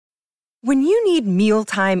When you need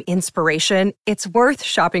mealtime inspiration, it's worth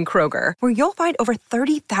shopping Kroger, where you'll find over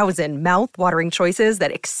 30,000 mouth-watering choices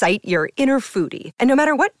that excite your inner foodie. And no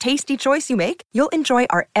matter what tasty choice you make, you'll enjoy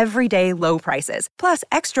our everyday low prices, plus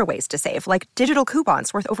extra ways to save, like digital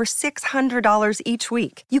coupons worth over $600 each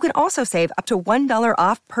week. You can also save up to $1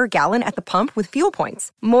 off per gallon at the pump with fuel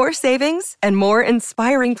points. More savings and more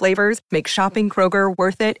inspiring flavors make shopping Kroger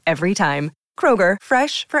worth it every time. Kroger,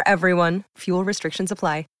 fresh for everyone. Fuel restrictions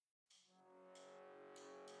apply.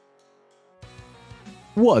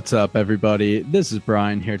 What's up, everybody? This is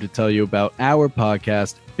Brian here to tell you about our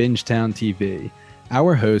podcast, Bingetown TV.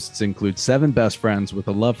 Our hosts include 7 best friends with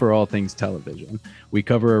a love for all things television. We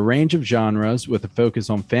cover a range of genres with a focus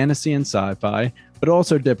on fantasy and sci-fi, but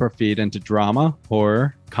also dip our feet into drama,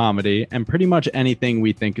 horror, comedy, and pretty much anything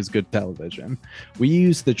we think is good television. We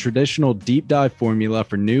use the traditional deep dive formula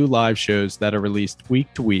for new live shows that are released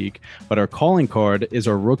week to week, but our calling card is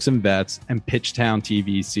our Rooks and Vets and Pitchtown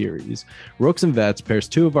TV series. Rooks and Vets pairs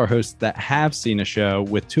 2 of our hosts that have seen a show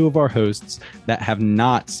with 2 of our hosts that have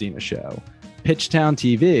not seen a show. Pitchtown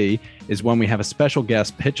TV is when we have a special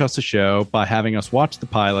guest pitch us a show by having us watch the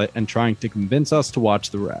pilot and trying to convince us to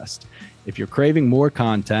watch the rest. If you're craving more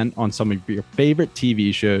content on some of your favorite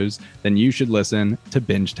TV shows, then you should listen to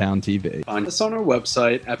Bingetown TV. Find us on our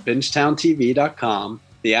website at bingetowntv.com,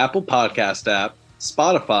 the Apple Podcast app,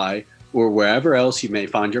 Spotify, or wherever else you may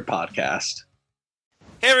find your podcast.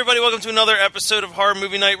 Hey everybody, welcome to another episode of Horror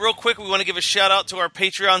Movie Night. Real quick, we want to give a shout out to our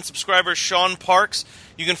Patreon subscriber, Sean Parks.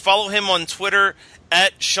 You can follow him on Twitter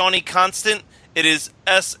at Shawnee Constant. It is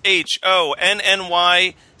SHONNYCONSTANT.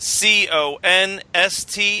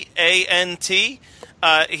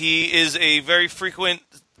 He is a very frequent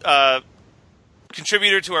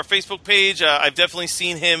contributor to our Facebook page. I've definitely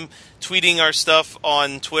seen him tweeting our stuff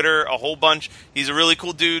on Twitter a whole bunch. He's a really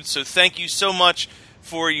cool dude, so thank you so much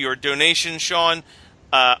for your donation, Sean.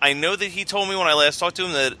 I know that he told me when I last talked to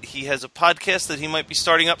him that he has a podcast that he might be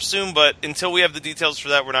starting up soon, but until we have the details for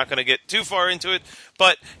that, we're not going to get too far into it.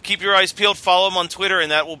 But keep your eyes peeled, follow him on Twitter,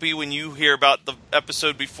 and that will be when you hear about the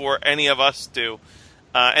episode before any of us do.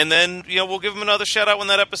 And then, we'll give him another shout-out when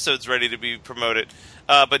that episode's ready to be promoted.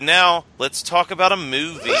 But now, let's talk about a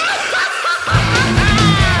movie.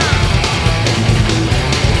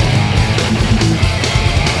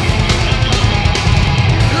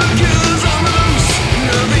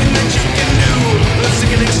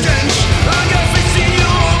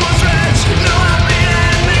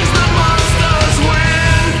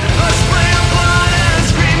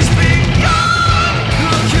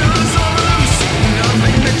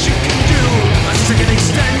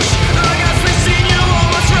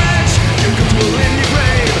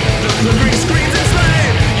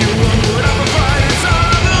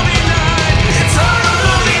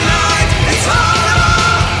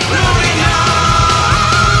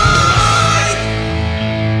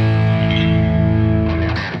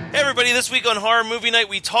 This week on Horror Movie Night,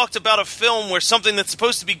 we talked about a film where something that's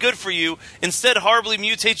supposed to be good for you instead horribly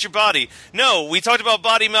mutates your body. No, we talked about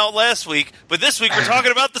body melt last week, but this week we're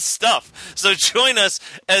talking about the stuff. So join us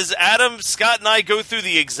as Adam, Scott, and I go through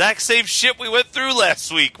the exact same shit we went through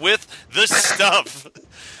last week with the stuff.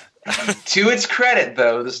 To its credit,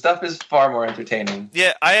 though, the stuff is far more entertaining.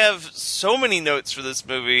 Yeah, I have so many notes for this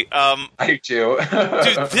movie. I do too.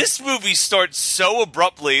 Dude, this movie starts so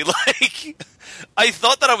abruptly, I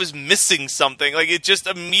thought that I was missing something. It just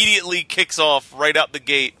immediately kicks off right out the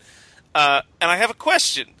gate. And I have a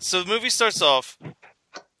question. So the movie starts off, and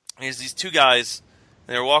there's these 2 guys,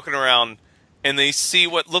 and they're walking around, and they see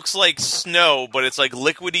what looks like snow, but it's like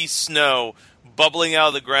liquidy snow bubbling out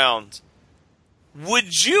of the ground.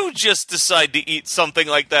 Would you just decide to eat something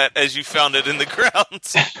like that as you found it in the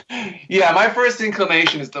ground? Yeah, my first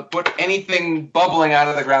inclination is to put anything bubbling out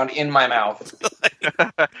of the ground in my mouth.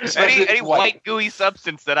 any white gooey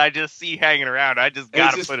substance that I just see hanging around, I just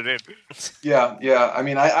gotta put it in. Yeah. I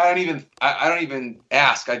mean, I don't even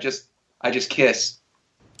ask. I just kiss.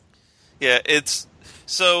 Yeah, it's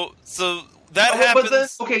so that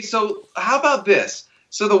happens. Okay, so how about this?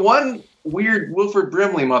 So the one weird Wilford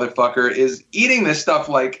Brimley motherfucker is eating this stuff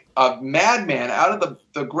like a madman out of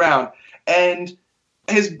the ground, and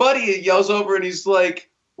his buddy yells over and he's like,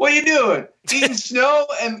 "What are you doing? Eating snow?"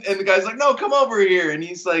 And the guy's like, "No, come over here." And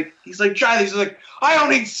he's like, "Try this." He's like, "I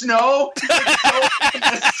don't eat snow."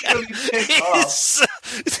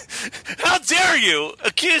 How dare you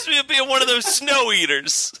accuse me of being one of those snow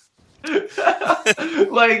eaters?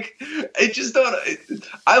 Like,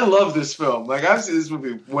 I love this film. Like, I've seen this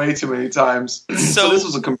movie way too many times. So this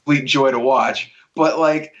was a complete joy to watch. But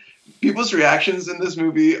like, people's reactions in this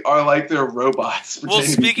movie are like they're robots. Well,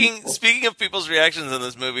 speaking of people's reactions in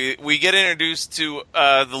this movie, we get introduced to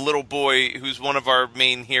the little boy who's one of our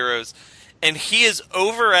main heroes, and he is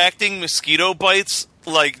overacting mosquito bites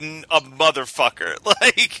like a motherfucker.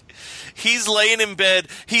 Like, he's laying in bed,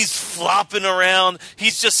 he's flopping around,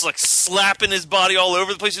 he's just like slapping his body all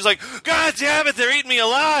over the place. He's like, God damn it, they're eating me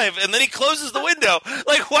alive. And then he closes the window.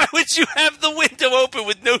 Like, why would you have the window open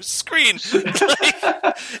with no screen? Like,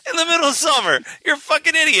 in the middle of summer. You're a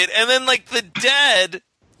fucking idiot. And then, like, the dad,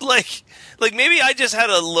 like maybe I just had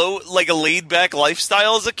a laid back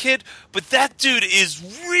lifestyle as a kid, but that dude is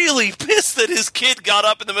really pissed that his kid got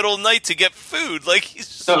up in the middle of the night to get food. Like, he's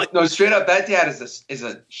just no, straight up, that dad is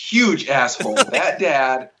a huge asshole. That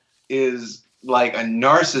dad is like a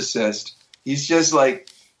narcissist. He's just like,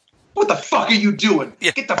 what the fuck are you doing?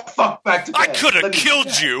 Yeah. Get the fuck back to bed. I could have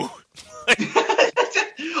killed you.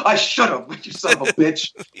 I should have, you son of a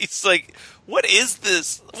bitch. He's like, what is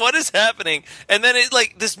this? What is happening? And then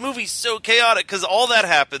this movie's so chaotic because all that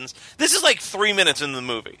happens. This is like 3 minutes in the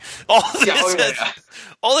movie. All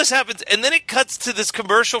this happens, and then it cuts to this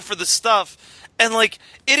commercial for the stuff, and like,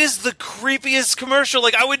 it is the creepiest commercial.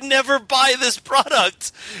 Like, I would never buy this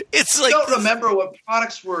product. It's like, I don't remember what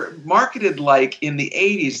products were marketed like in the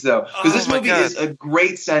 80s, though, because this movie is a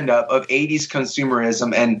great send-up of 80s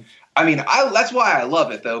consumerism, and I mean, that's why I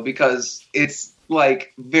love it, though, because it's,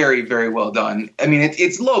 like, very, very well done. I mean,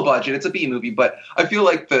 it's low budget. It's a B movie, but I feel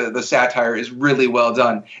like the satire is really well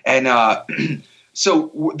done. And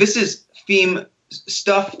so this is theme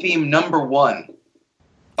number 1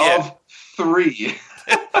 of 3.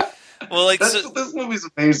 Well, like, this movie's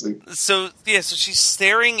amazing. So she's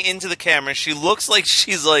staring into the camera. She looks like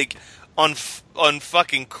she's, like, on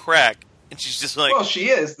fucking crack. And she's just like... Well, she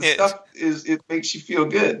is. The stuff it makes you feel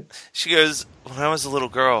good. She goes, when I was a little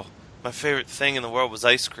girl, my favorite thing in the world was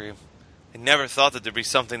ice cream. I never thought that there'd be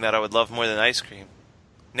something that I would love more than ice cream.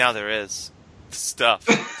 Now there is. Stuff.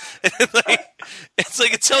 It's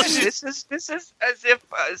like it tells you... This is as if,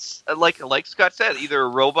 like Scott said, either a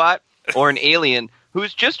robot or an alien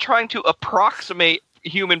who's just trying to approximate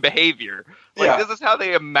human behavior. This is how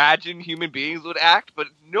they imagine human beings would act, but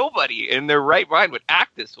nobody in their right mind would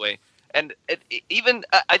act this way. And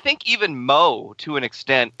I think even Mo, to an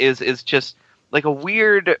extent, is just like a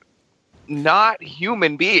weird, not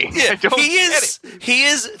human being. Yeah, he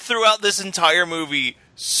is throughout this entire movie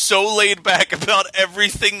so laid back about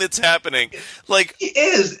everything that's happening. Like, he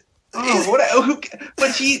is.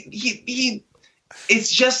 But he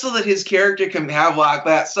it's just so that his character can have like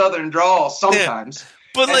that southern drawl sometimes.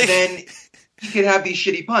 Yeah, but then he can have these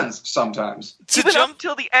shitty puns sometimes. Even up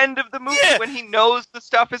till the end of the movie, when he knows the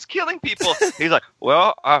stuff is killing people, he's like,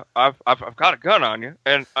 "Well, I've got a gun on you,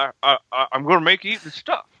 and I'm going to make you eat the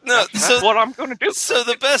stuff. No, that's what I'm going to do." So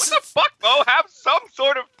the best, what the fuck, Mo? Have some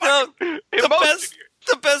sort of emotion.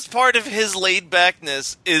 The best part of his laid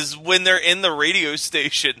backness is when they're in the radio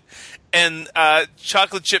station, and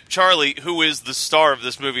Chocolate Chip Charlie, who is the star of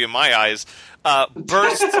this movie in my eyes,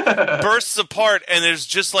 bursts apart, and there's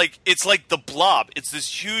just like, it's like the Blob. It's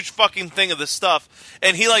this huge fucking thing of the stuff,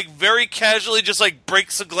 and he like very casually just like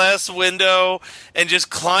breaks a glass window and just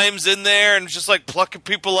climbs in there and just like plucking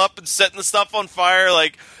people up and setting the stuff on fire,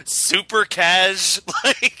 like super cash.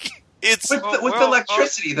 Like, it's with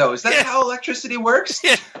electricity though. Is that how electricity works?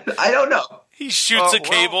 Yeah. I don't know. He shoots a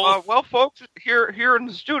cable. Well, folks, here in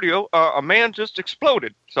the studio, a man just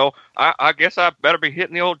exploded. So I guess I better be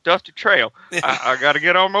hitting the old dusty trail. I got to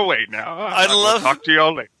get on my way now. I'll talk to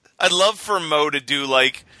y'all later. I'd love for Mo to do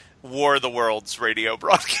like War of the Worlds radio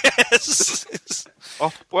broadcasts.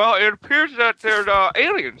 Well, it appears that there's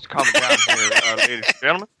aliens coming down here, ladies and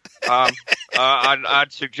gentlemen.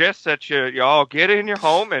 I'd suggest that you all get in your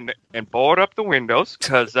home and board up the windows,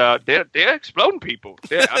 because they're exploding people.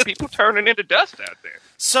 People turning into dust out there.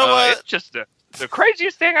 So it's just the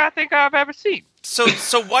craziest thing I think I've ever seen.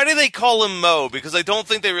 So why do they call him Mo? Because I don't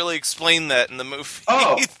think they really explain that in the movie.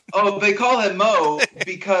 Oh, they call him Mo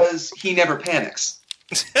because he never panics.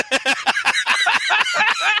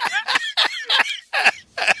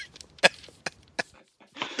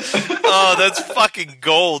 Oh, that's fucking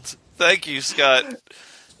gold. Thank you, Scott.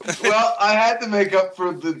 Well, I had to make up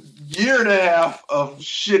for the year and a half of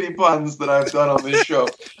shitty puns that I've done on this show.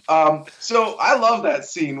 So I love that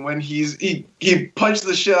scene when he punched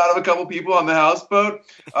the shit out of a couple people on the houseboat,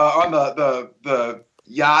 on the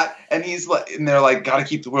yacht, and he's like, and they're like, "Gotta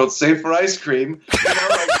keep the world safe for ice cream." You know,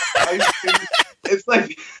 like, ice cream.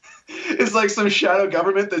 It's like some shadow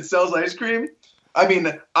government that sells ice cream. I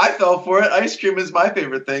mean, I fell for it. Ice cream is my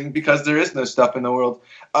favorite thing because there is no stuff in the world.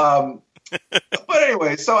 But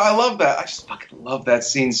anyway, so I love that. I just fucking love that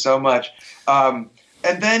scene so much. And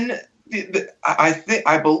then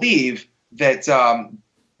I believe that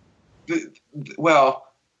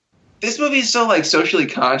this movie is so like socially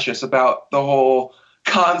conscious about the whole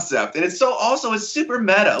concept, and it's super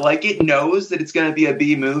meta. Like, it knows that it's going to be a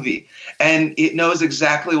B movie, and it knows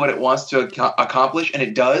exactly what it wants to accomplish, and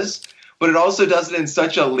it does. But it also does it in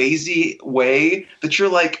such a lazy way that you're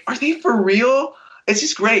like, are they for real? It's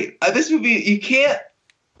just great. This movie,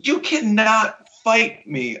 you cannot fight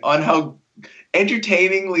me on how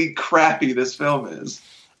entertainingly crappy this film is.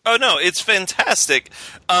 Oh no, it's fantastic.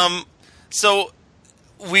 So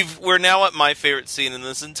we're now at my favorite scene in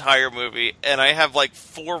this entire movie, and I have like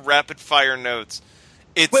 4 rapid fire notes.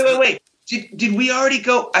 Wait. Did we already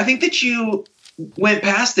go? I think that you went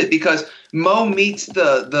past it because Mo meets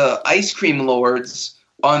the ice cream lords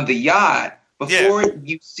on the yacht before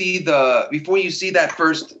you see that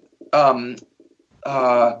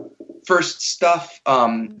first stuff,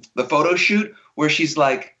 the photo shoot where she's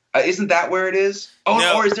like, isn't that where it is? Oh,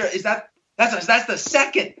 no. Or that's the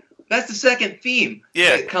second. That's the second theme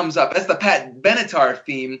that comes up. That's the Pat Benatar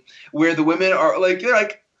theme, where the women are like,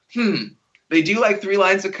 they do like 3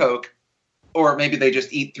 lines of Coke, or maybe they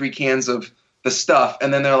just eat 3 cans of the stuff,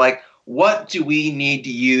 and then they're like, what do we need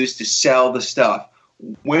to use to sell the stuff?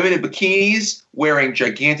 Women in bikinis wearing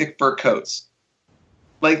gigantic fur coats.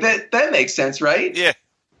 Like, that makes sense, right? Yeah.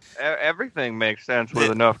 Everything makes sense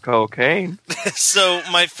with enough cocaine. So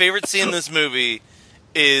my favorite scene in this movie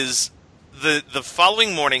is the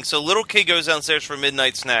following morning. So little kid goes downstairs for a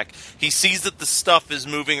midnight snack. He sees that the stuff is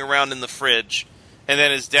moving around in the fridge, and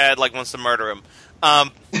then his dad wants to murder him. And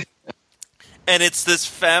it's this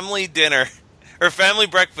family dinner or family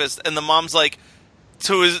breakfast, and the mom's like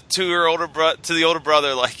to the older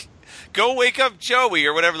brother, like, go wake up Joey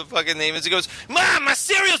or whatever the fucking name is. He goes, Mom, my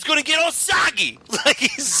cereal's gonna get all soggy. Like,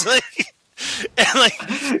 he's like,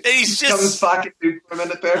 and he's just his pocket for a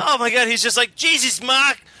minute there. Oh my god, he's just like, Jesus,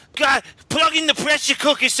 Mark, God, plug in the pressure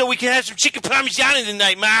cooker so we can have some chicken parmigiana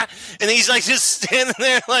tonight, Ma. And he's like just standing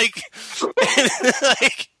there like,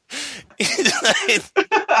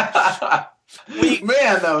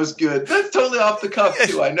 Man, that was good. That's totally off the cuff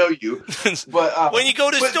too. I know you. But when you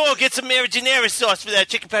go to the store, get some marinara sauce for that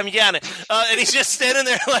chicken parmigiana. And he's just standing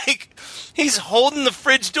there like he's holding the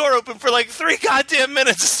fridge door open for like 3 goddamn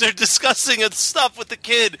minutes. They're discussing stuff with the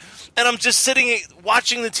kid, and I'm just sitting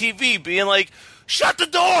watching the TV, being like, shut the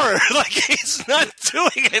door! Like, he's not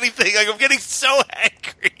doing anything. Like, I'm getting so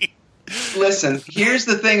angry. Listen, here's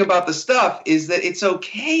the thing about the stuff is that it's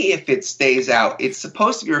okay if it stays out. It's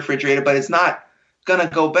supposed to be refrigerated, but it's not going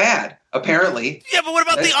to go bad, apparently. Yeah, but what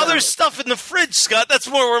about the other stuff in the fridge, Scott? That's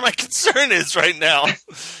more where my concern is right now.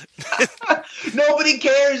 Nobody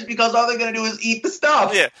cares because all they're going to do is eat the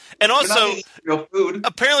stuff. Yeah, and also, real food.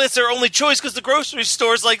 Apparently it's their only choice because the grocery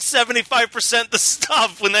store is like 75% the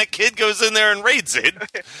stuff when that kid goes in there and raids it.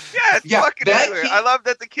 It's fucking everywhere. I love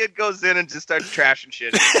that the kid goes in and just starts trashing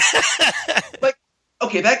shit. Like,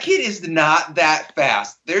 okay, that kid is not that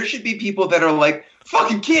fast. There should be people that are like,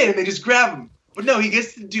 fucking kid, and they just grab him. But no, he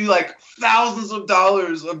gets to do like thousands of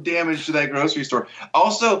dollars of damage to that grocery store.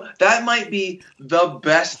 Also, that might be the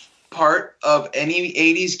best part of any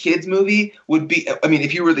 80s kids movie would be, I mean,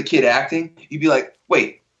 if you were the kid acting, you'd be like,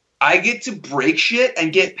 wait, I get to break shit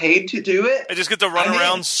and get paid to do it? I just get to run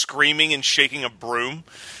around screaming and shaking a broom?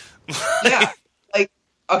 Yeah. Like,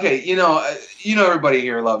 okay, you know everybody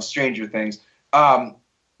here loves Stranger Things.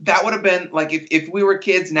 That would have been, like, if we were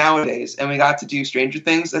kids nowadays and we got to do Stranger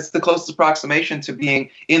Things, that's the closest approximation to being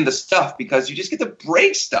in the stuff because you just get to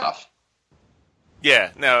break stuff. Yeah,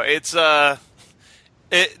 no, it's,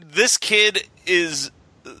 this kid is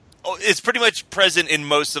pretty much present in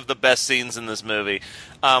most of the best scenes in this movie.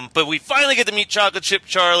 But we finally get to meet Chocolate Chip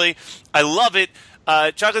Charlie. I love it.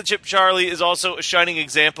 Chocolate Chip Charlie is also a shining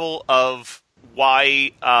example of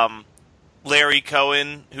why Larry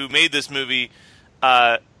Cohen, who made this movie,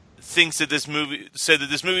 said that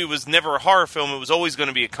this movie was never a horror film. It was always going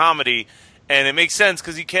to be a comedy, and it makes sense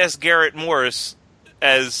because he cast Garrett Morris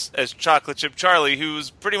as Chocolate Chip Charlie, who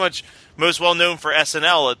was pretty much most well known for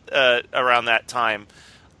SNL around that time.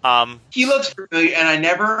 He looks familiar, and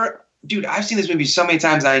I've seen this movie so many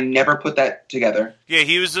times, and I never put that together. Yeah,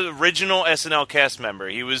 he was the original SNL cast member.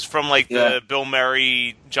 He was from the Bill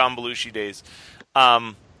Murray, John Belushi days.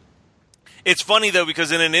 It's funny though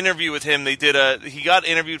because in an interview with him, he got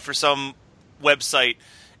interviewed for some website,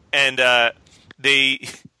 and they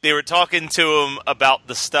were talking to him about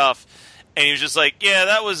the stuff, and he was just like, "Yeah,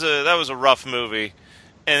 that was a rough movie,"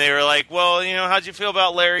 And they were like, well, how'd you feel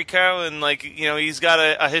about Larry Cohen? Like, he's got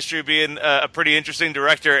a history of being a pretty interesting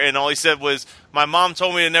director. And all he said was, my mom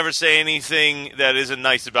told me to never say anything that isn't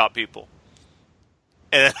nice about people.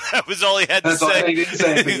 And that was all he had to say. He didn't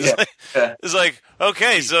say anything. It's like,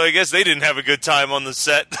 okay, so I guess they didn't have a good time on the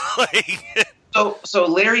set. So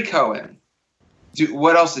Larry Cohen,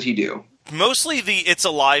 what else did he do? Mostly the It's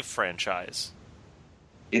Alive franchise.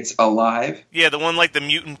 It's Alive? Yeah, the one like the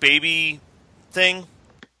mutant baby thing.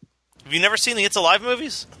 Have you never seen the It's Alive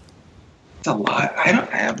movies? It's Alive? I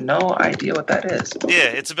have no idea what that is. Yeah,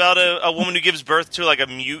 it's about a woman who gives birth to like a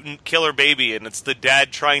mutant killer baby, and it's the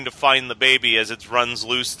dad trying to find the baby as it runs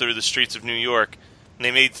loose through the streets of New York. And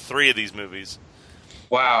they made 3 of these movies.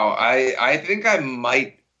 Wow, I think I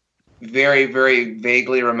might very, very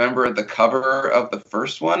vaguely remember the cover of the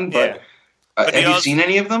first one, but, have you seen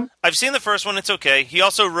any of them? I've seen the first one, it's okay. He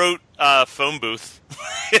also wrote Phone Booth.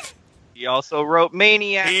 He also wrote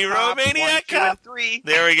Maniac Cop. He wrote Maniac 1, 2, and Cop. 3.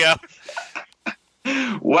 There we go.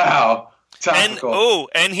 Wow. Topical.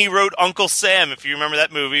 And he wrote Uncle Sam, if you remember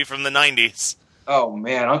that movie from the 90s. Oh,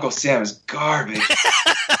 man, Uncle Sam is garbage.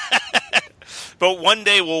 But one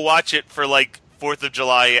day we'll watch it for, like, 4th of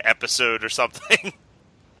July episode or something.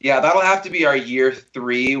 Yeah, that'll have to be our year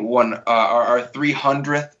 3, our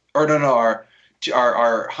 300th, or no,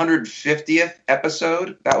 our 150th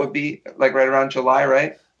episode. That would be, like, right around July,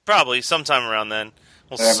 right? Probably, sometime around then.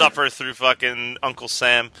 We'll suffer through fucking Uncle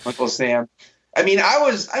Sam. Uncle Sam. I mean,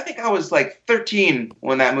 I think I was like 13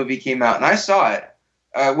 when that movie came out, and I saw it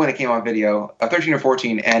when it came on video, 13 or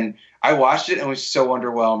 14, and I watched it and was so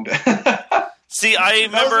underwhelmed. See, I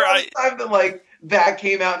remember that was the time that like that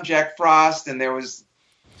came out in Jack Frost, and there was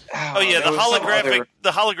the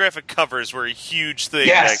holographic covers were a huge thing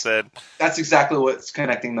back then. That's exactly what's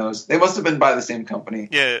connecting those. They must have been by the same company.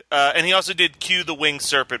 Yeah, and he also did Q the Winged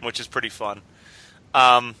Serpent, which is pretty fun.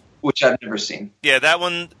 Which I've never seen. Yeah, that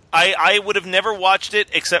one I would have never watched it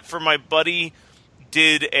except for my buddy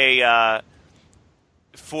did a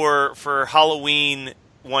for Halloween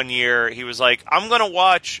one year. He was like, I'm gonna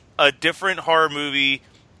watch a different horror movie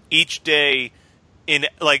each day in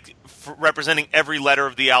like representing every letter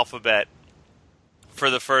of the alphabet for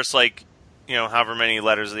the first however many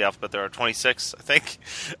letters of the alphabet there are, 26 I think.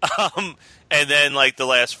 And then like the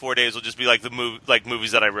last 4 days will just be like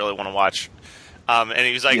movies that I really want to watch. And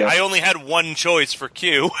he was like, I only had one choice for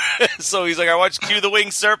Q. So he's like, I watched Q the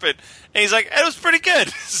Winged Serpent. And he's like, it was pretty good.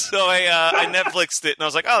 So I Netflixed it, and I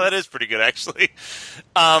was like, oh, that is pretty good, actually.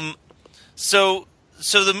 So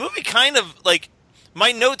the movie kind of, like,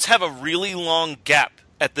 my notes have a really long gap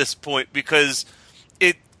at this point because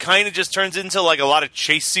it kind of just turns into, like, a lot of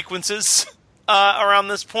chase sequences around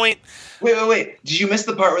this point. Wait. Did you miss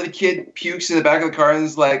the part where the kid pukes in the back of the car and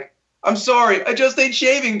is like, I'm sorry, I just ate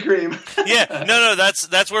shaving cream. Yeah, no,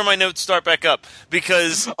 that's where my notes start back up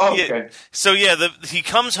because. Okay. He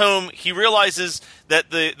comes home. He realizes that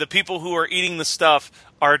the people who are eating the stuff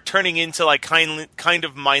are turning into like kind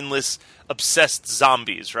of mindless, obsessed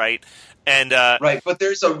zombies, right? And right, but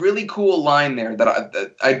there's a really cool line there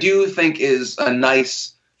that I do think is a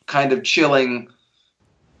nice kind of chilling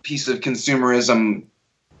piece of consumerism,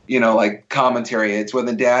 like commentary. It's when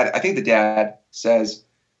the dad says.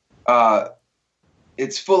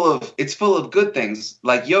 It's full of good things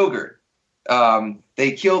like yogurt.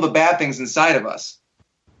 They kill the bad things inside of us.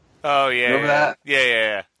 Oh yeah, remember that?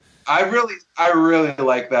 Yeah. I really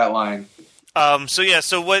like that line.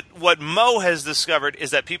 So what Mo has discovered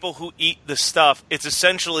is that people who eat the stuff, it's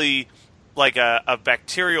essentially like a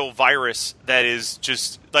bacterial virus that is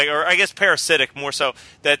just like, or I guess parasitic more so,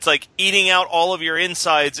 that's like eating out all of your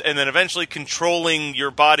insides and then eventually controlling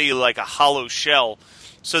your body like a hollow shell.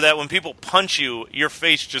 So that when people punch you, your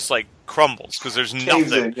face just like crumbles because there's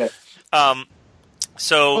nothing. But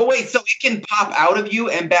wait, so it can pop out of you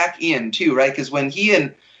and back in too, right? Because when he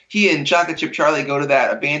and Chocolate Chip Charlie go to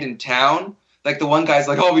that abandoned town, like the one guy's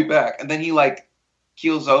like, "I'll be back," and then he like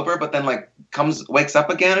keels over, but then like wakes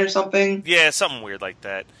up again or something. Yeah, something weird like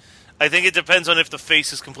that. I think it depends on if the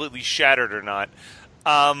face is completely shattered or not.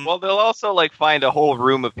 Well, they'll also like find a whole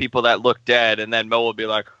room of people that look dead, and then Mo will be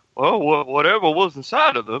like, oh, whatever was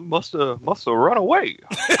inside of them must have run away.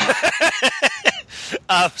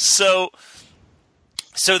 So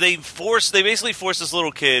they basically force this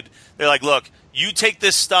little kid. They're like, look, you take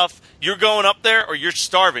this stuff, you're going up there or you're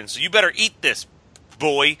starving, so you better eat this,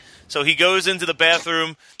 boy. So he goes into the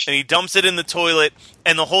bathroom and he dumps it in the toilet,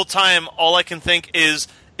 and the whole time all I can think is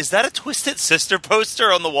that a Twisted Sister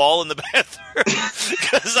poster on the wall in the bathroom?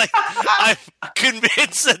 Because I'm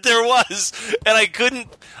convinced that there was, and I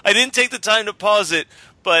didn't take the time to pause it,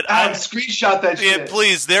 But Adam, screenshot that shit. Yeah,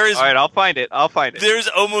 please. There is. All right, I'll find it. There's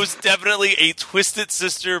almost definitely a Twisted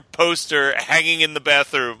Sister poster hanging in the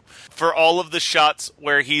bathroom for all of the shots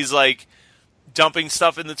where he's like dumping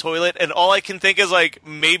stuff in the toilet, and all I can think is like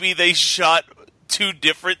maybe they shot 2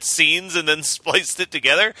 different scenes and then spliced it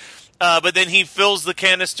together. But then he fills the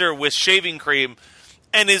canister with shaving cream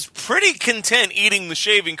and is pretty content eating the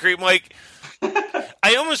shaving cream. Like,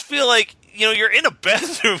 I almost feel like, you're in a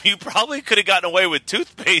bathroom. You probably could have gotten away with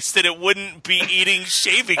toothpaste and it wouldn't be eating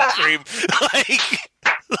shaving cream.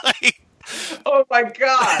 like. Oh my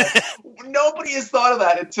God! Nobody has thought of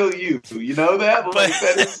that until you. You know that?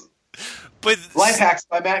 That is. But Life Hacks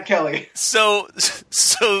by Matt Kelly. So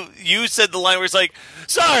you said the line where it's like,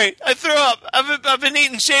 "Sorry, I threw up. I've been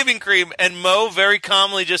eating shaving cream," and Mo very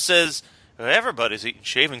calmly just says, "Everybody's eating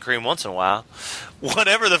shaving cream once in a while."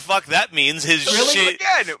 Whatever the fuck that means. His really? shit.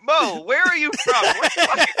 Again, Mo, where are you from? What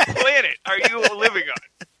fucking planet are you living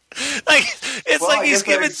on? Like it's like he's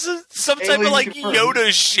giving some type of like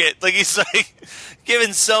Yoda shit. Like he's like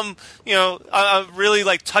giving some, really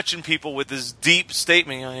like touching people with this deep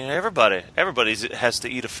statement. Everybody has to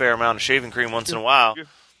eat a fair amount of shaving cream once in a while.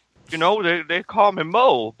 They call me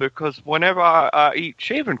Mo because whenever I eat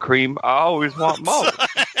shaving cream, I always want Mo.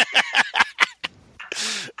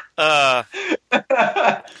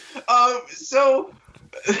 So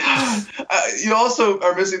you also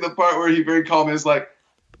are missing the part where he very calmly is like,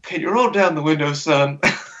 "Can you roll down the window, son?"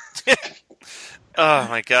 Oh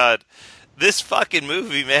my God. This fucking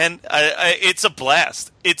movie, man, it's a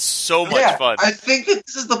blast. It's so much fun. I think that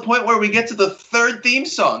this is the point where we get to the 3rd theme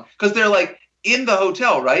song, because they're like in the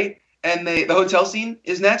hotel, right? And the hotel scene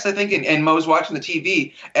is next, I think, and Mo's watching the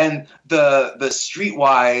TV, and the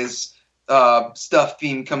Streetwise stuff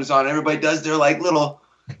theme comes on, and everybody does their like little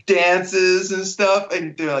dances and stuff,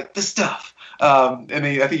 and they're like, the stuff. And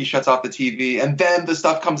I think he shuts off the TV, and then the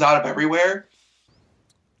stuff comes out of everywhere.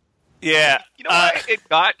 Yeah. You know why it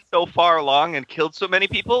got so far along and killed so many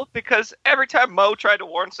people? Because every time Mo tried to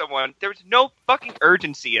warn someone, there was no fucking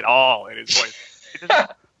urgency at all in his voice.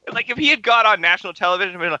 Like, if he had got on national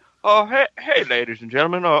television and been like, "Oh, hey, ladies and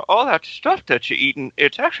gentlemen, all that stuff that you're eating,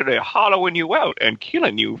 it's actually hollowing you out and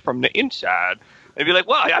killing you from the inside." They'd be like,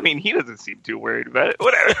 "Well, I mean, he doesn't seem too worried about it.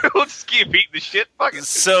 Whatever, we'll just keep eating the shit." Fucking.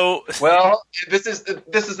 So, well, this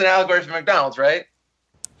is an allegory for McDonald's, right?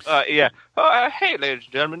 Yeah. Hey, ladies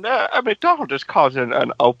and gentlemen, McDonald's is causing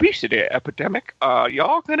an obesity epidemic.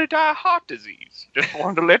 Y'all gonna die of heart disease. Just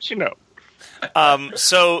wanted to let you know.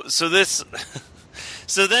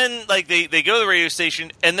 So then, like, they go to the radio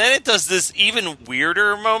station, and then it does this even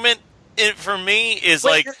weirder moment. For me, is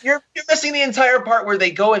like you're missing the entire part where they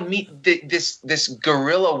go and meet this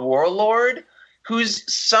guerrilla warlord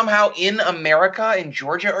who's somehow in America, in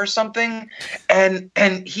Georgia or something, and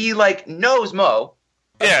he like knows Mo.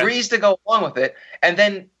 Agrees to go along with it, and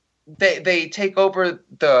then they take over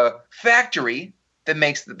the factory that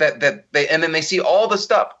makes and then they see all the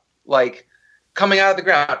stuff like coming out of the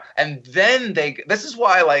ground, and then this is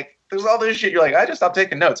why like there's all this shit. You're like, I just stopped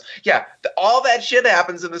taking notes. Yeah, all that shit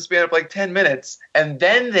happens in the span of like 10 minutes, and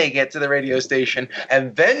then they get to the radio station,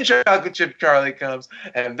 and then Chocolate Chip Charlie comes,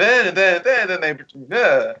 and then they.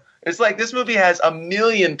 It's like this movie has a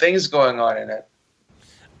million things going on in it.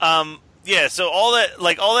 Yeah, so all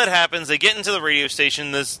that happens. They get into the radio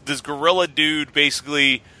station. This gorilla dude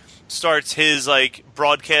basically starts his like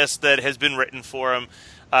broadcast that has been written for him.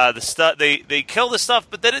 The stuff they kill the stuff,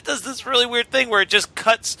 but then it does this really weird thing where it just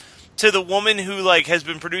cuts to the woman who like has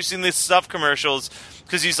been producing this stuff commercials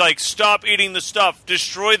because he's like, "Stop eating the stuff,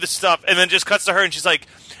 destroy the stuff," and then just cuts to her and she's like,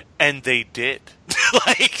 "And they did."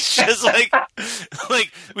 Like she's like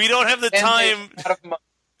we don't have the time.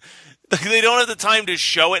 They don't have the time to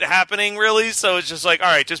show it happening, really, so it's just like, all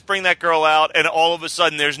right, just bring that girl out, and all of a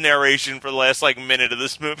sudden there's narration for the last, like, minute of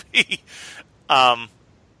this movie. And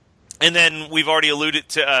then we've already alluded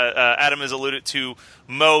to, Adam has alluded to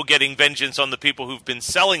Mo getting vengeance on the people who've been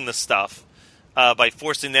selling the stuff by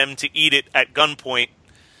forcing them to eat it at gunpoint.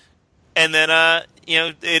 And then,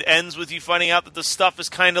 it ends with you finding out that the stuff is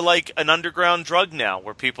kind of like an underground drug now,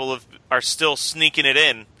 where people are still sneaking it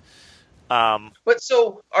in. But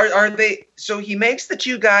so are they? So he makes the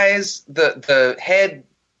two guys, the head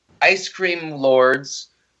ice cream lords,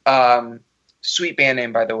 sweet band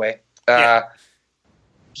name by the way.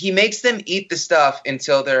 He makes them eat the stuff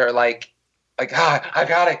until they're like I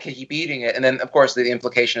gotta keep eating it, and then of course the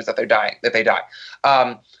implication is that they die.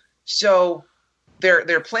 So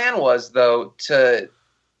their plan was though to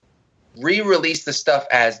re-release the stuff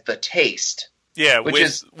as The Taste. Yeah, which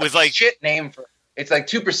is like shit name for. It's like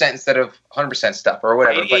 2% instead of 100% stuff or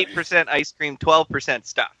whatever. 88% ice cream, 12%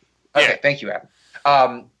 stuff. Okay, thank you, Adam.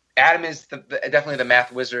 Adam is definitely the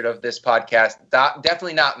math wizard of this podcast.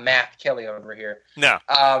 Definitely not Math Kelly over here. No.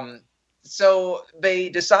 So they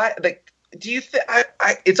decide that. Do you think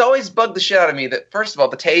it's always bugged the shit out of me that, first of all,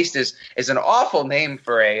 the Taste is an awful name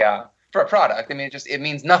for a product. I mean, it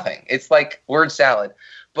means nothing. It's like word salad.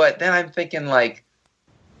 But then I'm thinking, like,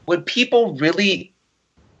 would people really?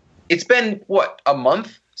 It's been what, a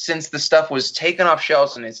month since the stuff was taken off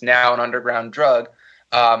shelves and it's now an underground drug.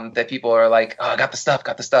 That people are like, oh, got the stuff.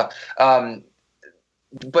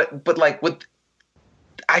 But like,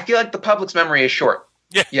 I feel like the public's memory is short.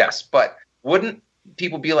 Yeah. Yes, but wouldn't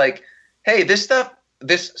people be like, hey, this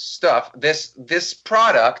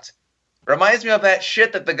product reminds me of that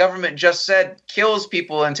shit that the government just said kills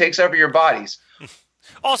people and takes over your bodies.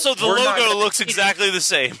 Also, the logo looks exactly the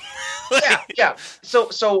same. Yeah.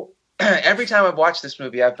 So every time I've watched this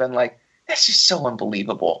movie, I've been like, that's just so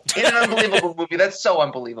unbelievable. In an unbelievable movie, that's so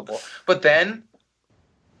unbelievable. But then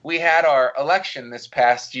we had our election this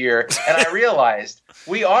past year, and I realized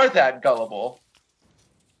we are that gullible.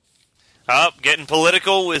 Oh, getting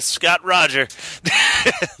political with Scott Roger.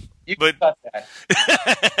 You can cut that.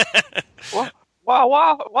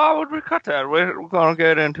 Why would we cut that? We're going to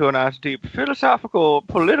get into a nice, deep, philosophical,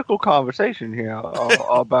 political conversation here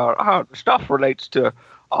about how stuff relates to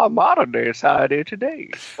our modern day society today.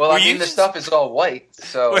 Well, the stuff is all white,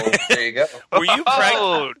 so there you go.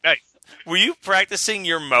 Nice. Were you practicing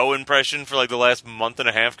your Mo impression for like the last month and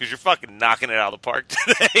a half? Because you're fucking knocking it out of the park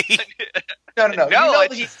today. No.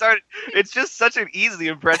 It's just such an easy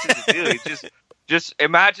impression to do. It's just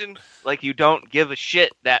imagine like you don't give a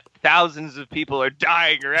shit that thousands of people are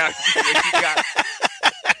dying around you.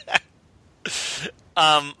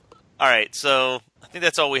 All right, so I think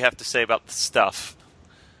that's all we have to say about the stuff.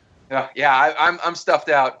 I'm stuffed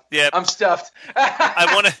out. Yeah, I'm stuffed.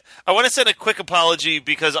 I want to send a quick apology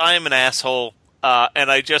because I am an asshole, and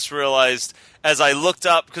I just realized as I looked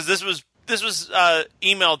up, because this was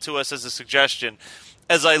emailed to us as a suggestion.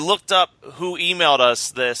 As I looked up who emailed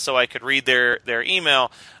us this so I could read their email,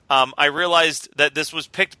 I realized that this was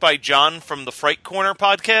picked by John from the Fright Corner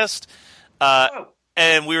podcast.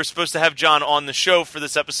 And we were supposed to have John on the show for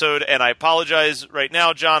this episode, and I apologize right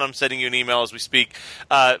now, John. I'm sending you an email as we speak.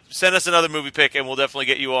 Send us another movie pick, and we'll definitely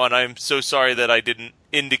get you on. I'm so sorry that I didn't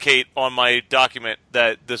indicate on my document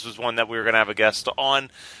that this was one that we were going to have a guest on.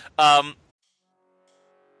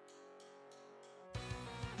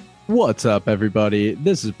 What's up, everybody?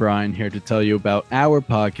 This is Brian here to tell you about our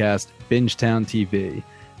podcast, Bingetown TV.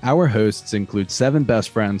 Our hosts include 7 best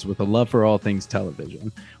friends with a love for all things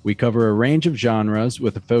television. We cover a range of genres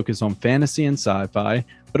with a focus on fantasy and sci-fi,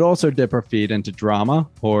 but also dip our feet into drama,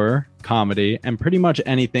 horror, comedy, and pretty much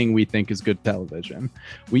anything we think is good television.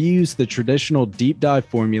 We use the traditional deep dive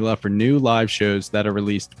formula for new live shows that are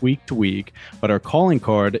released week to week, but our calling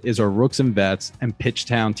card is our Rooks and Vets and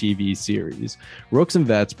Pitchtown TV series. Rooks and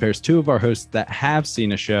Vets pairs 2 of our hosts that have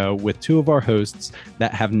seen a show with 2 of our hosts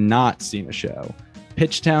that have not seen a show.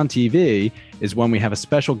 Pitchtown TV is when we have a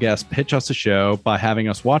special guest pitch us a show by having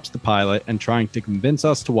us watch the pilot and trying to convince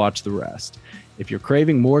us to watch the rest. If you're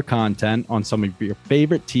craving more content on some of your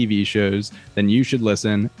favorite TV shows, then you should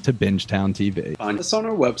listen to Bingetown TV. Find us on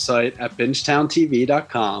our website at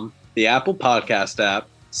bingetowntv.com, the Apple Podcast app,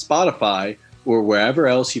 Spotify, or wherever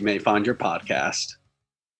else you may find your podcast.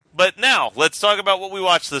 But now, let's talk about what we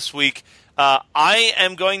watched this week. I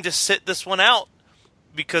am going to sit this one out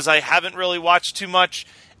because I haven't really watched too much,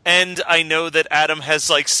 and I know that Adam has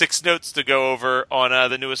like 6 notes to go over on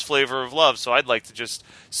the newest Flavor of Love, so I'd like to just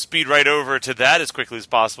speed right over to that as quickly as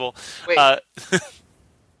possible. Wait,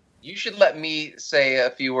 you should let me say a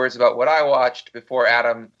few words about what I watched before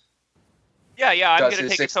Adam. Yeah, I'm going to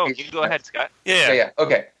take us home. You go ahead, Scott. Yeah.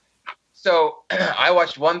 Okay. So I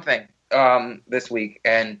watched one thing this week,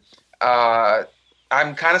 and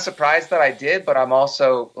I'm kind of surprised that I did, but I'm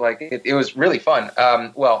also like, it was really fun.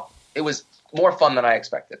 It was more fun than I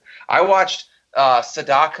expected. I watched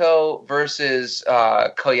Sadako versus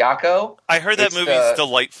Koyako. I heard that movie's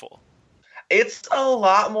delightful. It's a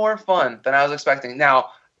lot more fun than I was expecting.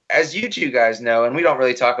 Now, as you 2 guys know, and we don't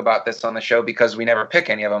really talk about this on the show because we never pick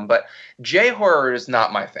any of them, but J-horror is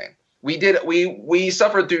not my thing. We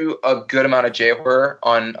suffered through a good amount of J-horror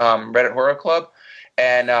on Reddit Horror Club,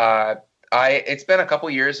 and it's been a couple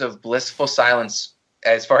years of blissful silence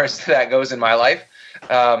as far as that goes in my life.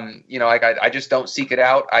 I just don't seek it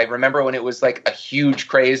out. I remember when it was like a huge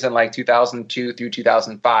craze in like 2002 through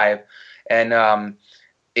 2005, and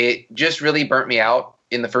it just really burnt me out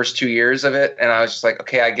in the first 2 years of it. And I was just like,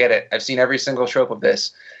 okay, I get it. I've seen every single trope of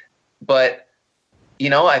this, but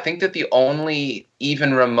I think that the only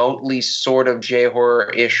even remotely sort of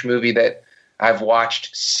J-horror-ish movie that I've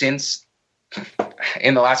watched since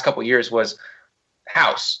in the last couple of years was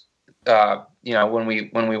House. When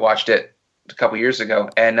we watched it a couple years ago,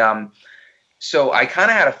 and so I kind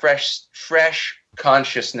of had a fresh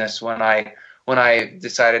consciousness when I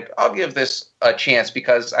decided I'll give this a chance,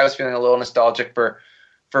 because I was feeling a little nostalgic for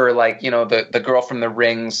like, the girl from The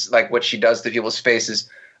Rings, like what she does to people's faces,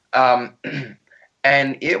 and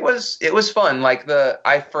it was fun. Like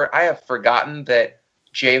I have forgotten that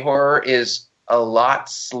J-horror is a lot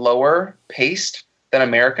slower paced than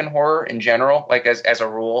American horror in general, like as a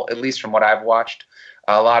rule, at least from what I've watched.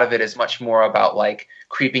 A lot of it is much more about like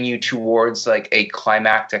creeping you towards like a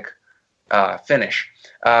climactic finish.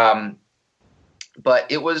 But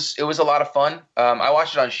it was a lot of fun. I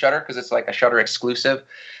watched it on Shudder because it's like a Shudder exclusive.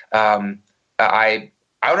 I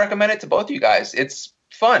would recommend it to both of you guys. It's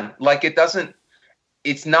fun. Like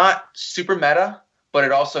it's not super meta, but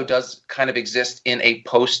it also does kind of exist in a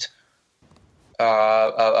post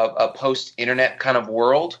internet kind of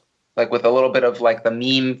world, like with a little bit of like the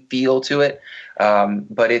meme feel to it.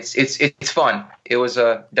 But it's fun. It was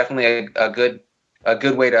definitely a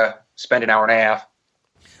good way to spend an hour and a half.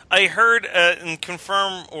 I heard, and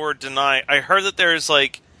confirm or deny, I heard that there's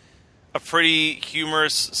like a pretty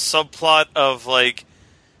humorous subplot of like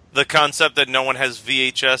the concept that no one has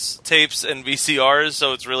VHS tapes and VCRs,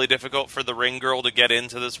 so it's really difficult for the Ring Girl to get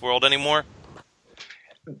into this world anymore.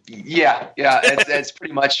 Yeah, it's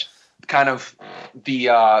pretty much kind of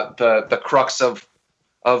the crux of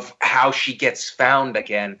how she gets found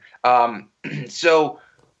again. So,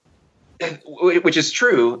 which is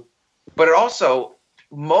true, but it also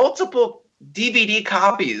multiple DVD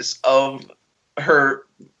copies of her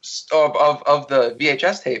of the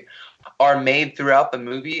VHS tape are made throughout the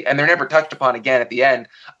movie, and they're never touched upon again at the end,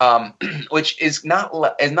 which is not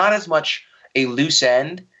as much a loose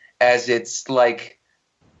end as it's like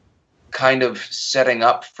kind of setting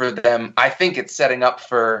up for them. I think it's setting up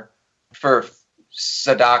for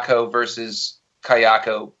Sadako versus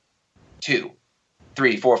Kayako 2,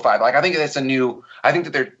 3, 4, 5. Like I think that's I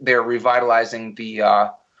think that they're revitalizing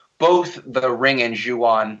the both the Ring and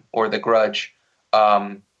Ju-on or the Grudge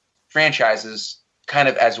franchises kind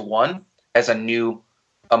of as a new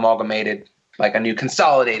amalgamated, like a new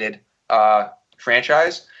consolidated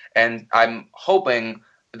franchise. And I'm hoping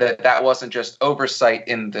that wasn't just oversight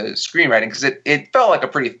in the screenwriting, because it felt like a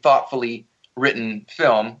pretty thoughtfully written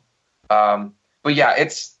film. But yeah,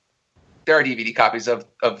 there are DVD copies of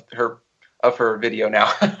her video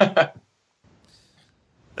now.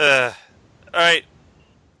 All right.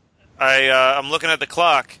 I'm looking at the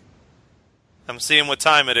clock. I'm seeing what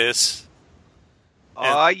time it is.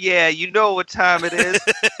 Oh, yeah, you know what time it is.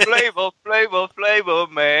 Flavor,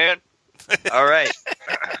 man. All right.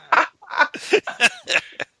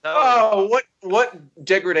 Oh, what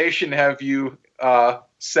degradation have you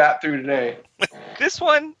sat through today? This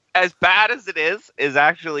one, as bad as it is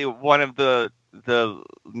actually one of the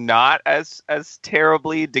not as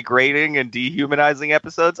terribly degrading and dehumanizing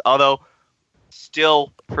episodes, although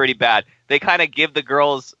still pretty bad. They kind of give the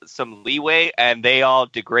girls some leeway, and they all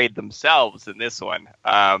degrade themselves in this one.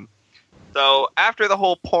 So after the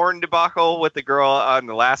whole porn debacle with the girl on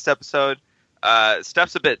the last episode,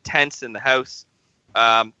 stuff's a bit tense in the house.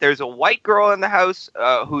 There's a white girl in the house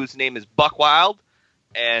whose name is Buckwild,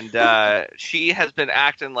 and she has been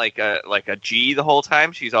acting like a G the whole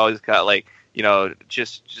time. She's always got like,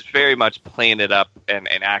 just very much playing it up and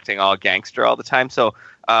acting all gangster all the time. So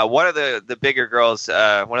one of the bigger girls,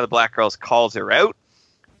 one of the black girls, calls her out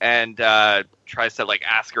and tries to like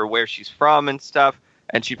ask her where she's from and stuff.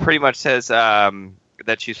 And she pretty much says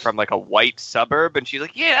that she's from like a white suburb, and she's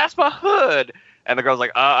like, "Yeah, that's my hood." And the girl's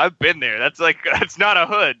like, "I've been there. That's not a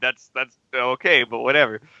hood. That's okay, but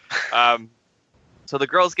whatever." So the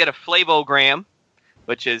girls get a Flavogram,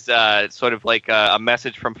 which is sort of like a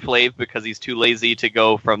message from Flav because he's too lazy to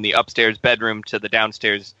go from the upstairs bedroom to the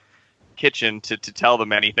downstairs kitchen to tell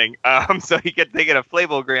them anything. So they get a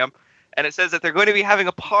Flavogram, and it says that they're going to be having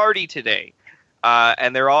a party today,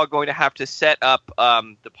 and they're all going to have to set up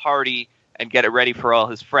the party and get it ready for all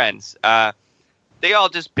his friends. They all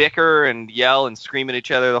just bicker and yell and scream at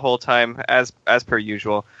each other the whole time, as per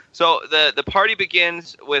usual. So the party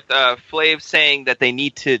begins with Flav saying that they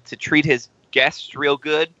need to treat his guests real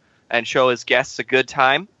good and show his guests a good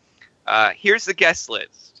time. Here's the guest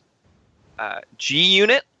list.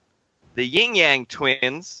 G-Unit, the Yin Yang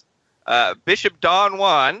Twins, Bishop Don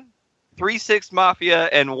Juan, 3-6 Mafia,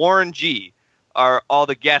 and Warren G are all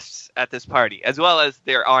the guests at this party, as well as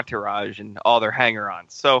their entourage and all their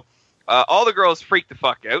hanger-ons. So all the girls freak the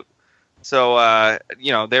fuck out. So,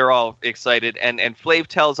 they're all excited. And Flav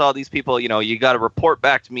tells all these people, you got to report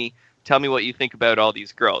back to me Tell me what you think about all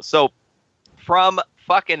these girls. So from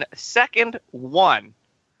fucking second one,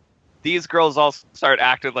 these girls all start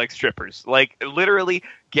acting like strippers. Like, literally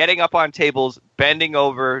getting up on tables, bending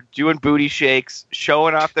over, doing booty shakes,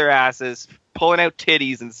 showing off their asses, pulling out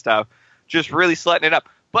titties and stuff. Just really slutting it up.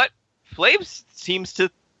 But Flav seems to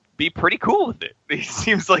be pretty cool with it. He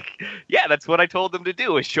seems like, yeah, that's what I told them to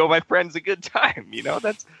do, is show my friends a good time. You know,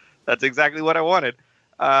 that's exactly what I wanted.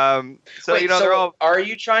 Wait, they're all... Are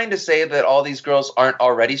you trying to say that all these girls aren't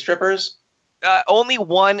already strippers? Only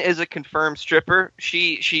one is a confirmed stripper.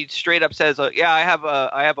 She straight up says, "Yeah, I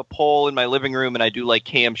have a pole in my living room, and I do like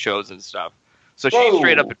cam shows and stuff." So she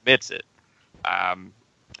straight up admits it.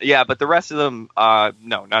 Yeah, but the rest of them,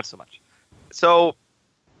 no, not so much. So,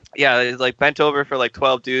 yeah, it's like bent over for like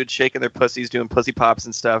 12 dudes, shaking their pussies, doing pussy pops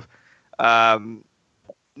and stuff.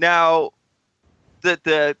 Now,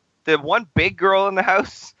 the one big girl in the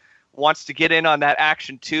house wants to get in on that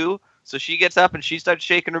action too, so she gets up and she starts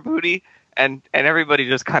shaking her booty. And everybody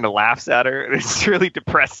just kind of laughs at her. And it's really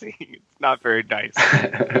depressing. It's not very nice.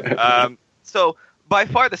 So by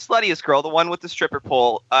far the sluttiest girl, the one with the stripper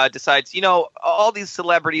pole, decides, all these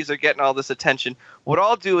celebrities are getting all this attention. What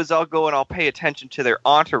I'll do is I'll go and I'll pay attention to their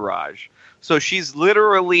entourage. So she's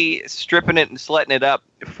literally stripping it and slutting it up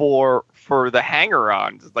for the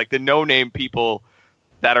hanger-ons, like the no-name people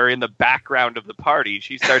that are in the background of the party.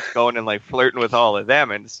 She starts going and like flirting with all of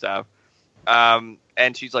them and stuff.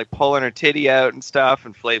 And she's like pulling her titty out and stuff,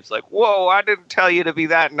 and Flav's like, "Whoa, I didn't tell you to be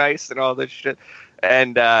that nice," and all this shit.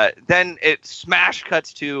 And then it smash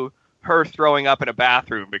cuts to her throwing up in a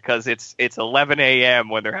bathroom because it's 11 a.m.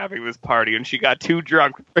 when they're having this party, and she got too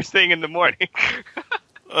drunk first thing in the morning.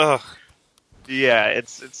 Ugh. Yeah,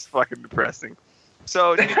 it's fucking depressing.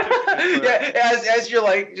 So yeah, as you're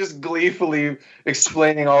like just gleefully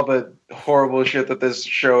explaining all the horrible shit that this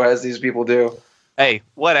show has these people do. Hey,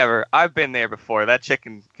 whatever. I've been there before. That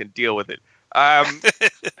chicken can deal with it.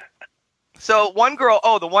 So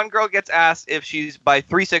the one girl gets asked if she's, by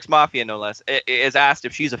 3-6 Mafia no less, is asked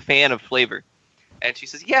if she's a fan of Flavor. And she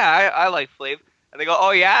says, yeah, I like Flav. And they go,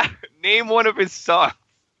 oh yeah? Name one of his songs.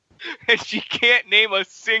 And she can't name a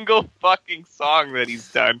single fucking song that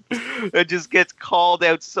he's done. It just gets called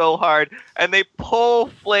out so hard. And they pull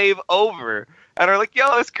Flav over. And are like,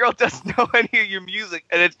 yo, this girl doesn't know any of your music.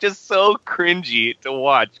 And it's just so cringy to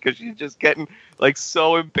watch because she's just getting like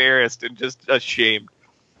so embarrassed and just ashamed.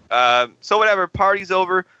 So whatever, party's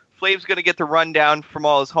over. Flav's going to get the rundown from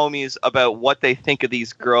all his homies about what they think of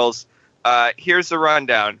these girls. Here's the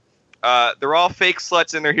rundown. They're all fake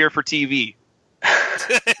sluts and they're here for TV.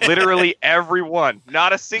 Literally everyone.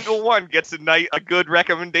 Not a single one gets a good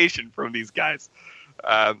recommendation from these guys.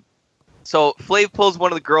 So Flav pulls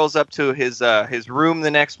one of the girls up to his room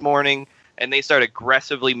the next morning, and they start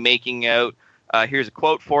aggressively making out. Here's a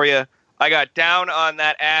quote for you. I got down on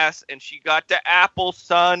that ass, and she got the apple,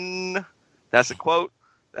 son. That's a quote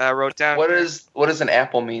I wrote down. What does an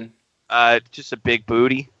apple mean? Just a big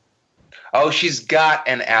booty. Oh, she's got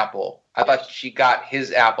an apple. I thought she got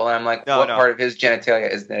his apple, and I'm like, what part of his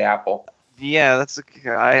genitalia is the apple? Yeah,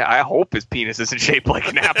 I hope his penis isn't shaped like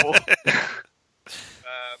an apple.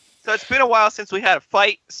 So it's been a while since we had a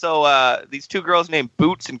fight. So these two girls named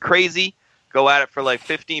Boots and Crazy go at it for like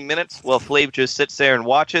 15 minutes while Flav just sits there and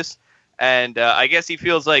watches. And I guess he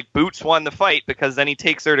feels like Boots won the fight because then he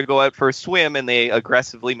takes her to go out for a swim and they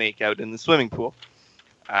aggressively make out in the swimming pool.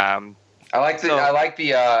 I like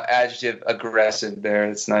the adjective aggressive there.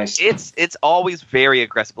 It's nice. It's always very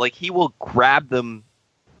aggressive. Like he will grab them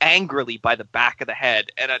angrily by the back of the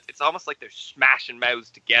head, and it's almost like they're smashing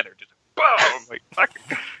mouths together. Just boom! Like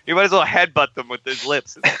fucking, you might as well headbutt them with his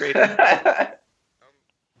lips. It's crazy.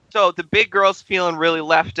 So the big girl's feeling really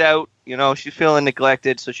left out. She's feeling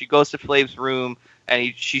neglected. So she goes to Flav's room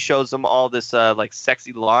and she shows him all this like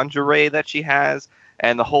sexy lingerie that she has.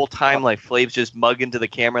 And the whole time, like Flav's just mugging to the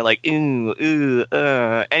camera, like ooh.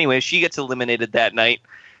 Anyway, she gets eliminated that night.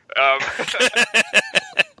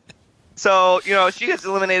 So she gets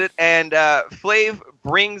eliminated, and Flav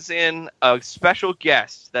brings in a special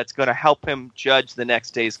guest that's going to help him judge the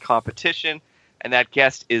next day's competition, and that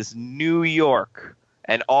guest is New York.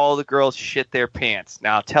 And all the girls shit their pants.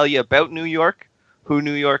 Now, I'll tell you about New York, who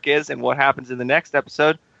New York is, and what happens in the next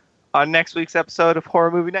episode on next week's episode of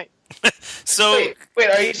Horror Movie Night. So wait,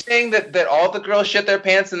 are you saying that all the girls shit their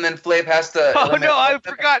pants and then Flav has to... Oh, no, I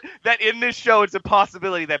forgot that in this show it's a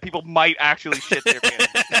possibility that people might actually shit their pants.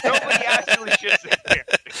 Nobody actually shits their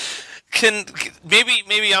pants.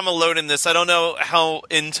 Maybe I'm alone in this. I don't know how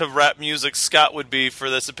into rap music Scott would be for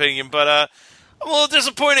this opinion, but I'm a little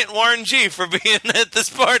disappointed in Warren G for being at this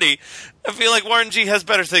party. I feel like Warren G has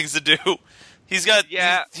better things to do. He's got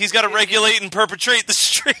to regulate and perpetrate the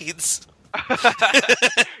streets.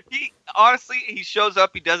 He shows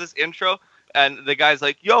up, he does his intro, and the guy's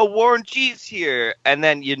like, "Yo, Warren G's here," and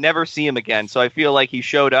then you never see him again. So I feel like he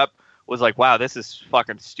showed up, was like, "Wow, this is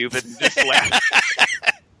fucking stupid," and just left.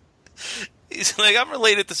 He's like, "I'm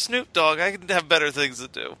related to Snoop Dogg. I can have better things to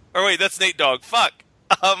do." Or wait, that's Nate Dogg. Fuck.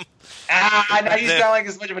 Now you sound like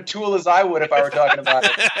as much of a tool as I would if I were talking about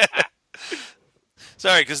it.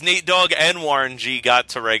 Sorry, because Nate Dogg and Warren G got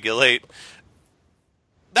to regulate.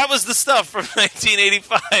 That was the stuff from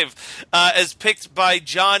 1985, as picked by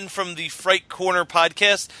John from the Fright Corner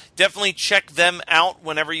podcast. Definitely check them out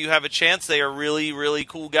whenever you have a chance. They are really, really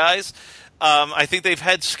cool guys. I think they've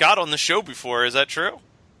had Scott on the show before. Is that true?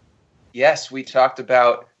 Yes, we talked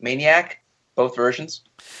about Maniac, both versions.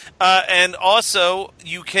 And also,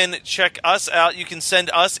 you can check us out. You can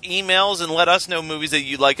send us emails and let us know movies that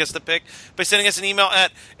you'd like us to pick by sending us an email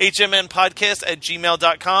at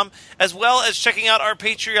hmnpodcast@gmail.com, as well as checking out our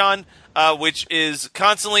Patreon, which is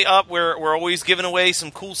constantly up. We're always giving away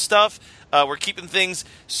some cool stuff. We're keeping things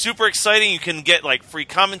super exciting. You can get like free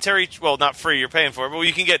commentary. Well, not free, you're paying for it, but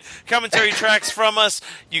you can get commentary tracks from us.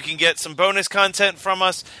 You can get some bonus content from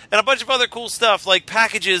us and a bunch of other cool stuff like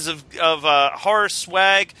packages of horror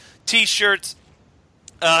swag, t-shirts,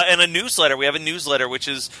 and a newsletter. We have a newsletter which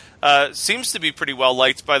is seems to be pretty well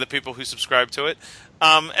liked by the people who subscribe to it.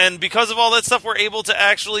 And because of all that stuff, we're able to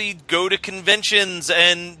actually go to conventions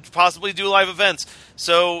and possibly do live events.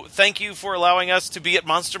 So thank you for allowing us to be at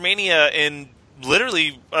Monster Mania in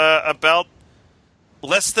literally about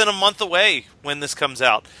less than a month away when this comes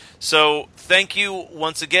out. So thank you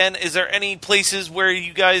once again. Is there any places where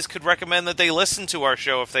you guys could recommend that they listen to our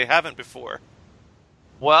show if they haven't before?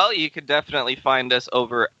 Well, you could definitely find us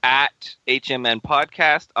over at HMN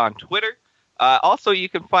Podcast on Twitter. Also, you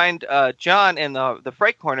can find John in the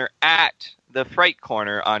Fright Corner at the Fright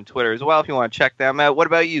Corner on Twitter as well if you want to check them out. What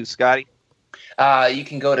about you, Scotty? You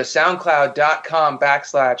can go to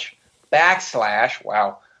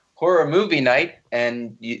soundcloud.com// horror movie night,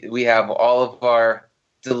 and we have all of our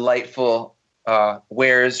delightful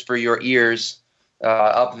wares for your ears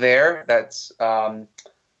up there. That's a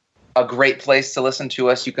great place to listen to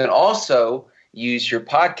us. You can also use your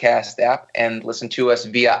podcast app and listen to us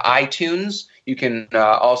via iTunes. You can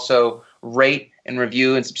also rate and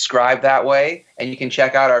review and subscribe that way, and you can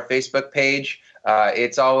check out our Facebook page.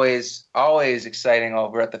 It's always exciting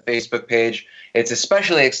over at the Facebook page. It's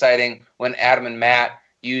especially exciting when Adam and Matt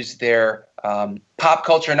use their pop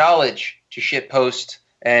culture knowledge to shitpost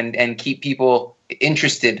and keep people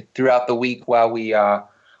interested throughout the week while we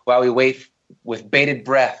wait with bated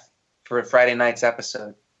breath for Friday night's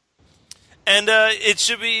episode. And it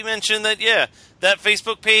should be mentioned that, that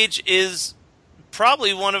Facebook page is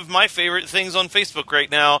probably one of my favorite things on Facebook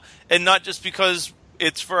right now, and not just because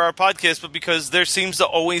it's for our podcast, but because there seems to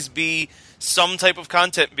always be some type of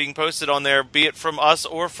content being posted on there, be it from us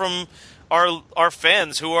or from our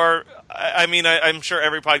fans who are, I'm sure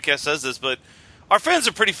every podcast says this, but our fans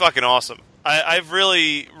are pretty fucking awesome. I've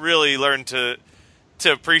really, really learned to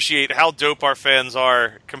appreciate how dope our fans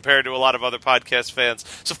are compared to a lot of other podcast fans.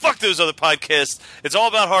 So fuck those other podcasts. It's all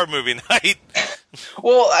about Horror Movie Night.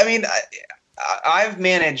 Well, I've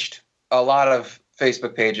managed a lot of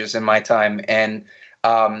Facebook pages in my time, and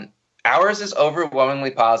ours is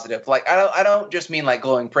overwhelmingly positive. Like, I don't just mean like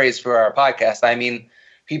glowing praise for our podcast. I mean,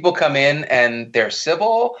 people come in and they're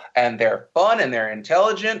civil and they're fun and they're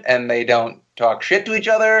intelligent and they don't talk shit to each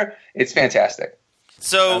other. It's fantastic.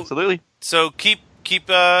 So absolutely. So keep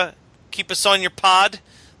us on your pod.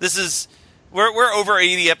 We're over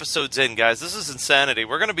 80 episodes in, guys. This is insanity.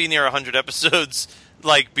 We're going to be near 100 episodes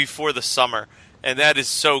like before the summer, and that is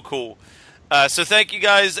so cool. So thank you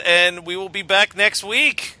guys, and we will be back next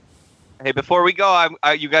week. Hey, before we go,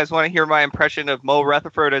 you guys want to hear my impression of Mo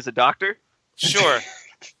Rutherford as a doctor? Sure.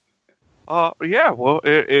 Yeah. Well,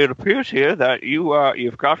 it appears here that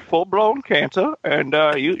you've got full-blown cancer, and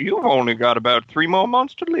you've only got about 3 more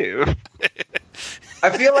months to live.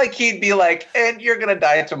 I feel like he'd be like, and you're going to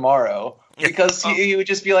die tomorrow. Because he would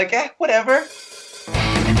just be like, whatever.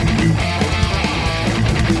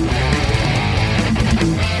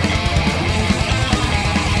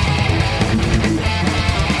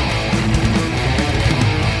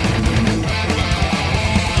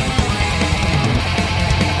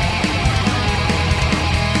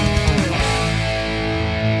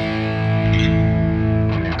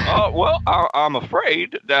 Well, I'm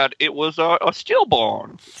afraid that it was a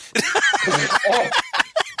stillborn.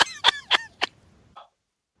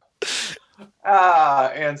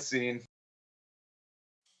 And scene.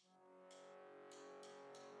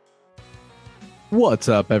 What's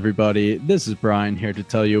up, everybody? This is Brian here to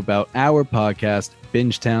tell you about our podcast,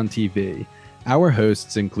 Bingetown TV. Our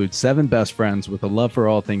hosts include 7 best friends with a love for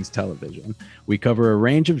all things television. We cover a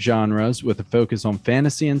range of genres with a focus on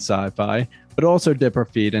fantasy and sci-fi, but also dip our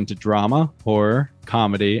feet into drama, horror,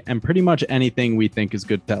 comedy, and pretty much anything we think is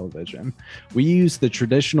good television. We use the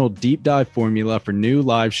traditional deep dive formula for new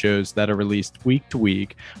live shows that are released week to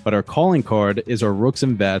week, but our calling card is our Rooks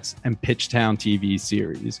and Vets and Pitchtown TV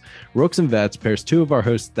series. Rooks and Vets pairs 2 of our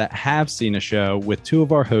hosts that have seen a show with 2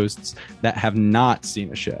 of our hosts that have not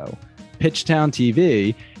seen a show. Pitchtown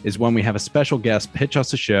TV is when we have a special guest pitch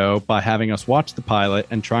us a show by having us watch the pilot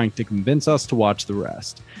and trying to convince us to watch the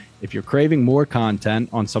rest. If you're craving more content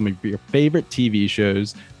on some of your favorite TV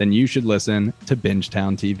shows, then you should listen to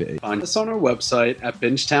Bingetown TV. Find us on our website at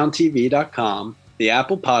bingetowntv.com, the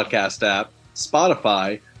Apple Podcast app,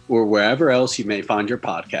 Spotify, or wherever else you may find your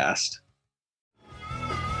podcast.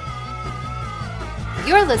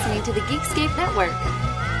 You're listening to the Geekscape Network.